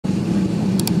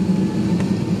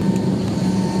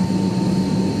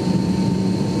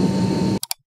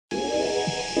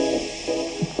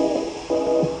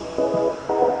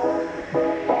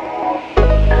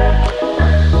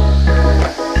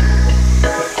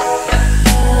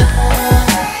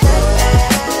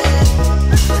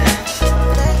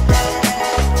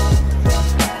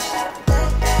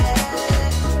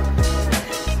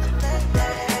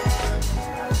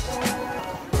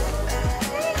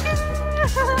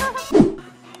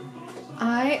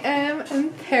am in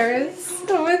Paris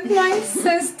with my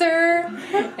sister.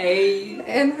 Hey.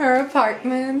 In her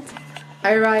apartment.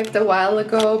 I arrived a while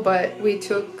ago, but we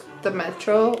took the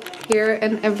metro here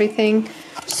and everything,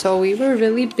 so we were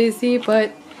really busy,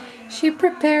 but she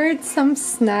prepared some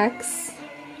snacks,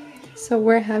 so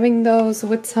we're having those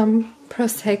with some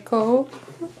prosecco.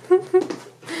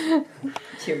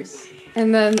 Cheers.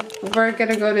 And then we're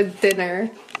gonna go to dinner.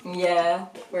 Yeah,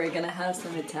 we're gonna have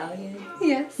some Italian.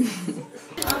 Yes.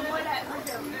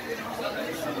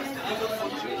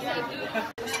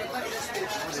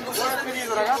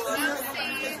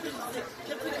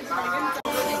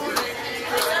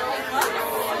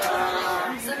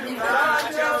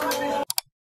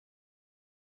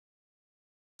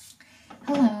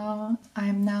 Hello,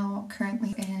 I'm now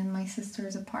currently in my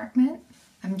sister's apartment.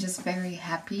 I'm just very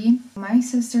happy. My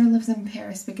sister lives in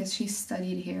Paris because she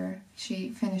studied here. She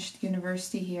finished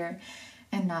university here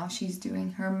and now she's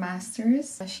doing her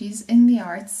master's. She's in the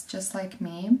arts just like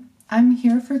me. I'm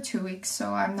here for 2 weeks,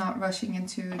 so I'm not rushing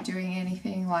into doing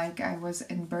anything like I was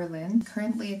in Berlin.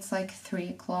 Currently it's like 3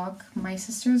 o'clock. My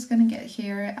sister's gonna get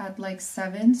here at like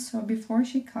 7, so before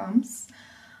she comes,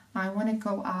 I want to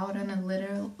go out on a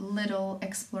little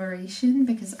exploration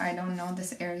because I don't know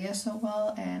this area so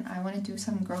well, and I want to do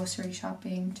some grocery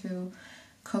shopping to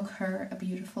cook her a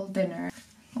beautiful dinner.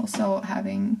 Also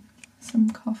having some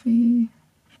coffee.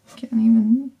 Can't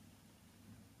even...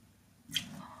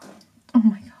 Oh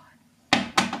my god.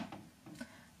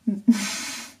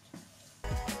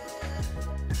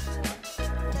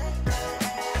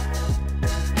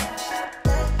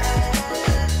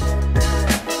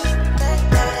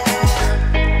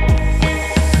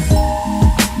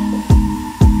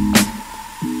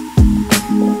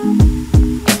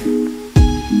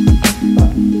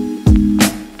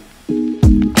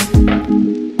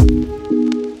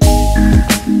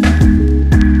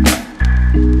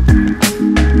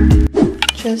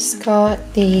 Just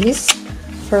got these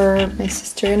for my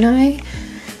sister and I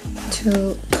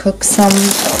to cook some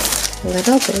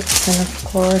little bits, and of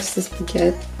course this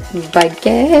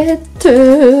baguette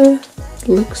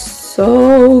looks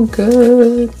so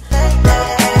good.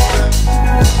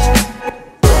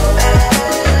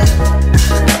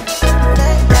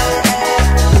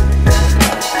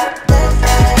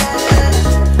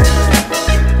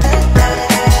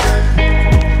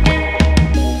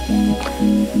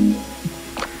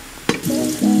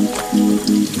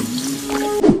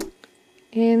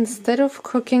 Instead of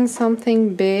cooking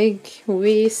something big,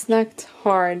 we snacked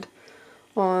hard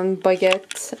on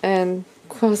baguette and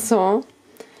croissant.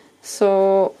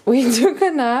 So we took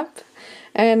a nap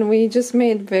and we just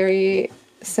made very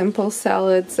simple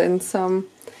salads and some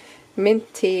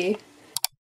mint tea.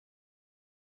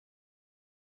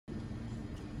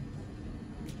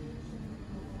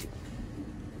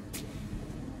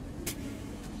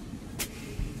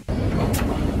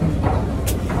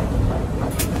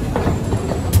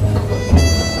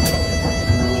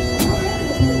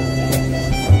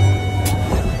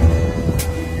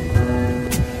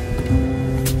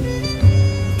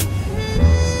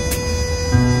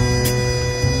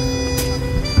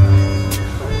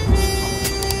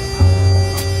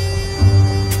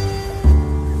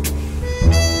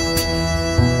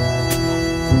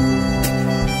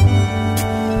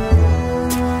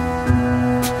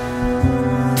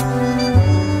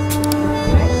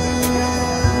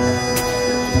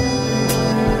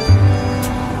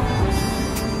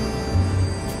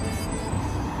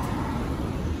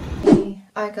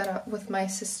 I got up with my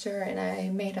sister and I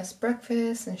made us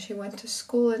breakfast, and she went to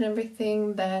school and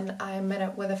everything. Then I met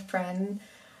up with a friend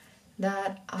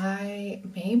that I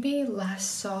maybe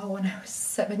last saw when I was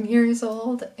 7 years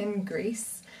old in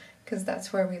Greece, because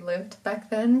that's where we lived back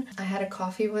then. I had a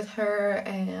coffee with her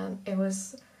and it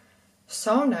was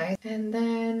so nice. And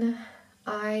then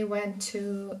I went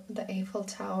to the Eiffel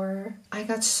Tower. I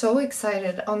got so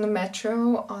excited on the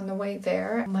metro on the way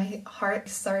there. My heart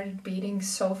started beating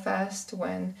so fast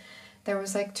when there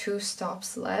was like 2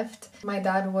 stops left. My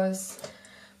dad was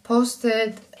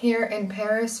posted here in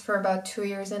Paris for about 2.5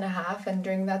 years, and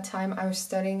during that time I was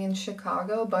studying in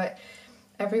Chicago, but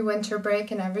every winter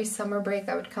break and every summer break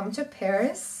I would come to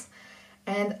Paris,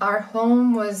 and our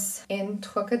home was in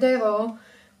Trocadero,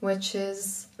 which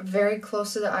is very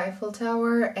close to the Eiffel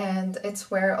Tower, and it's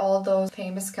where all those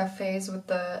famous cafes with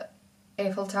the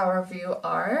Eiffel Tower view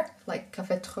are, like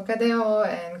Café Trocadero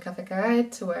and Café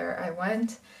Carette, where I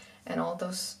went, and all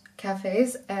those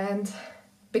cafes. And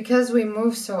because we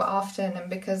move so often, and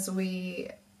because me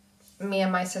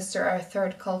and my sister are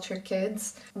third culture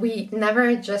kids, we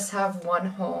never just have one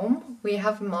home. We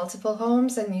have multiple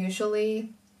homes, and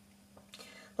usually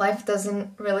life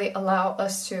doesn't really allow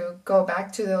us to go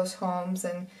back to those homes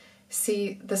and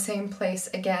see the same place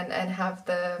again and have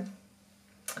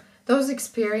those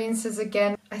experiences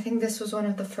again. I think this was one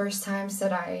of the first times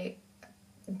that I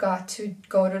got to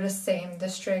go to the same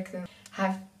district and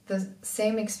have the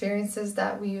same experiences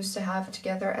that we used to have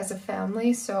together as a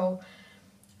family. So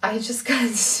I just got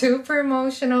super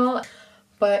emotional.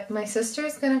 But my sister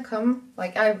is gonna come,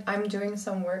 like I'm doing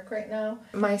some work right now.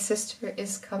 My sister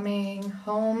is coming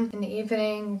home in the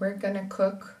evening. We're gonna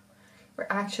cook. We're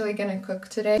actually gonna cook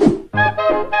today.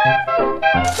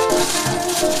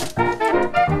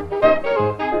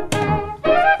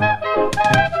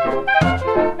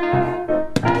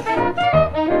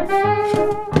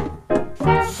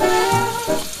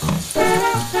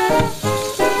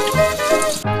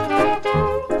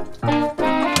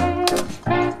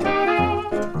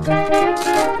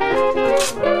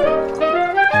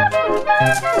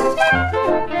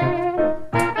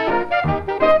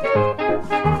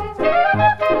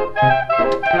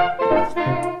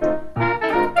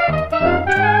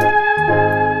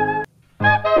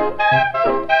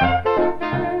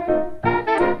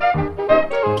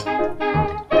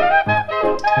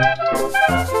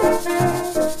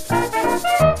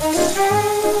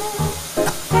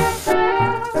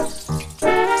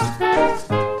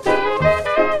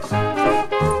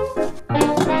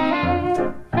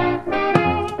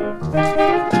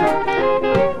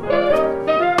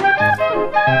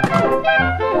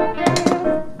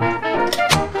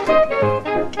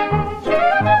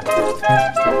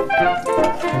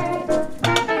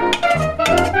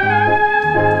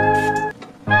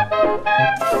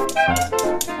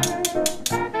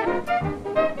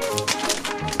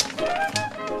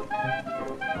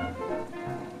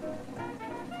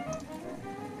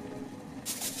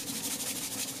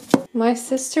 My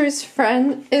sister's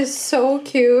friend is so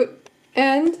cute,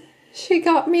 and she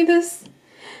got me this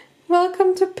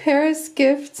welcome to Paris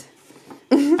gift.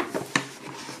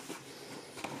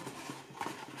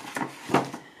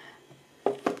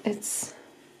 It's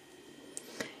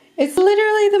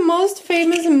literally the most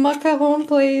famous macaron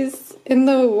place in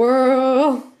the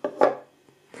world.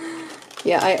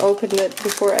 Yeah, I opened it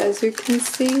before, as you can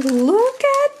see. Look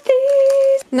at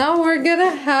these! Now we're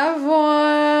gonna have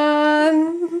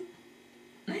one!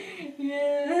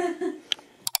 Yeah.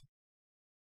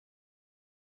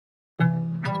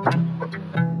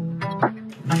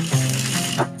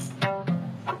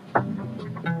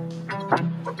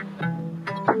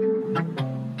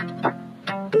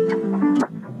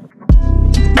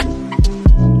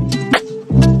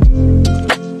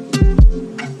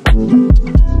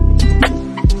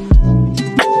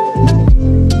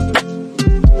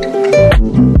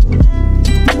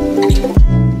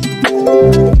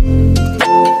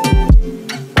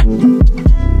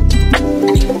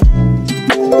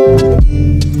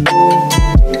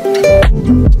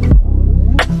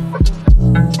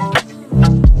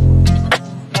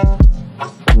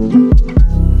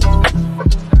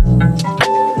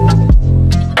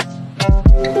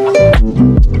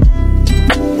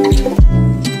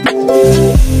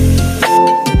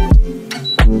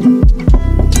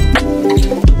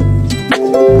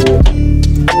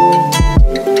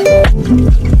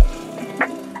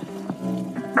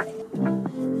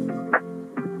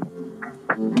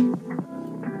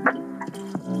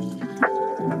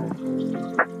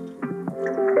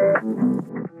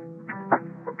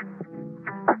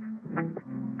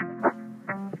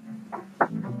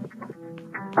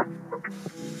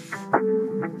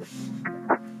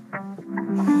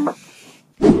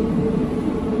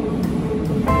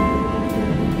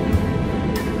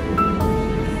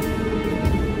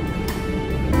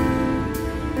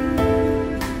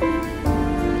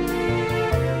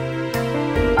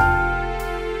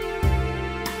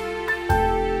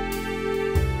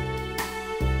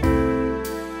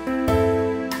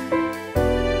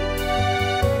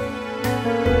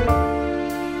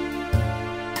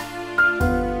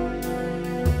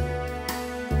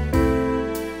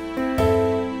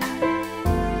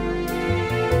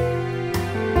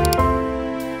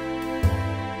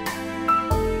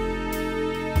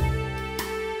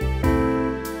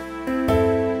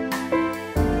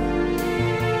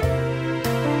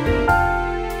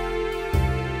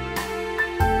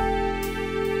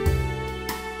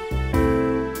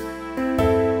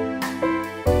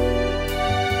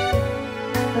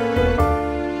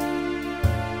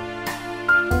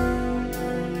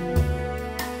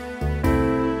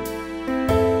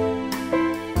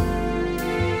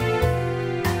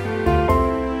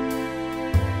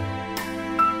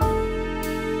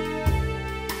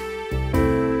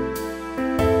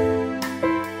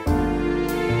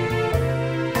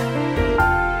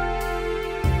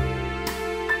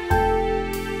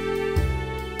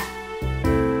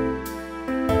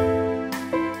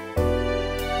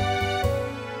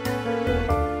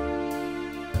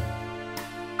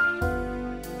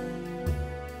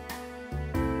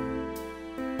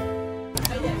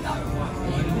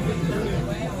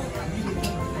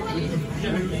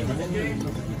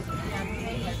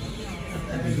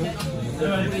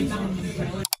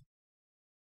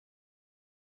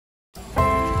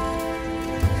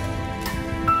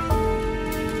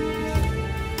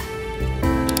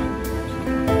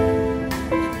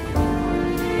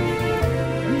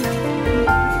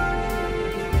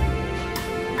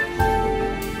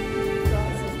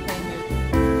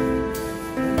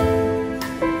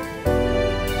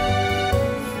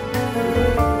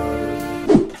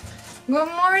 Good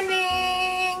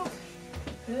morning!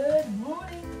 Good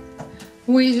morning.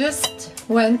 We just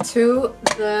went to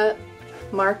the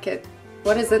market.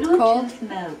 What is it called?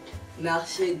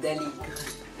 Marché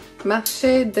d'Aligre.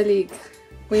 Marché d'Aligre.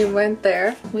 We went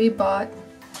there. We bought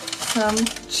some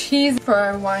cheese for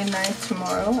our wine night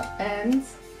tomorrow, and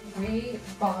we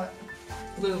bought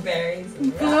Blueberries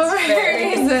and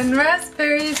blueberries raspberries. and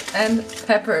raspberries and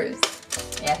peppers.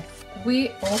 Yes. We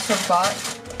also bought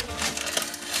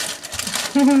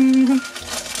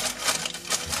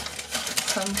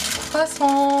some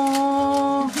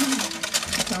croissants.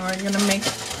 And we're gonna make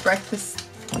breakfast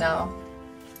now.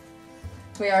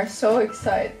 We are so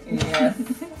excited. Yes.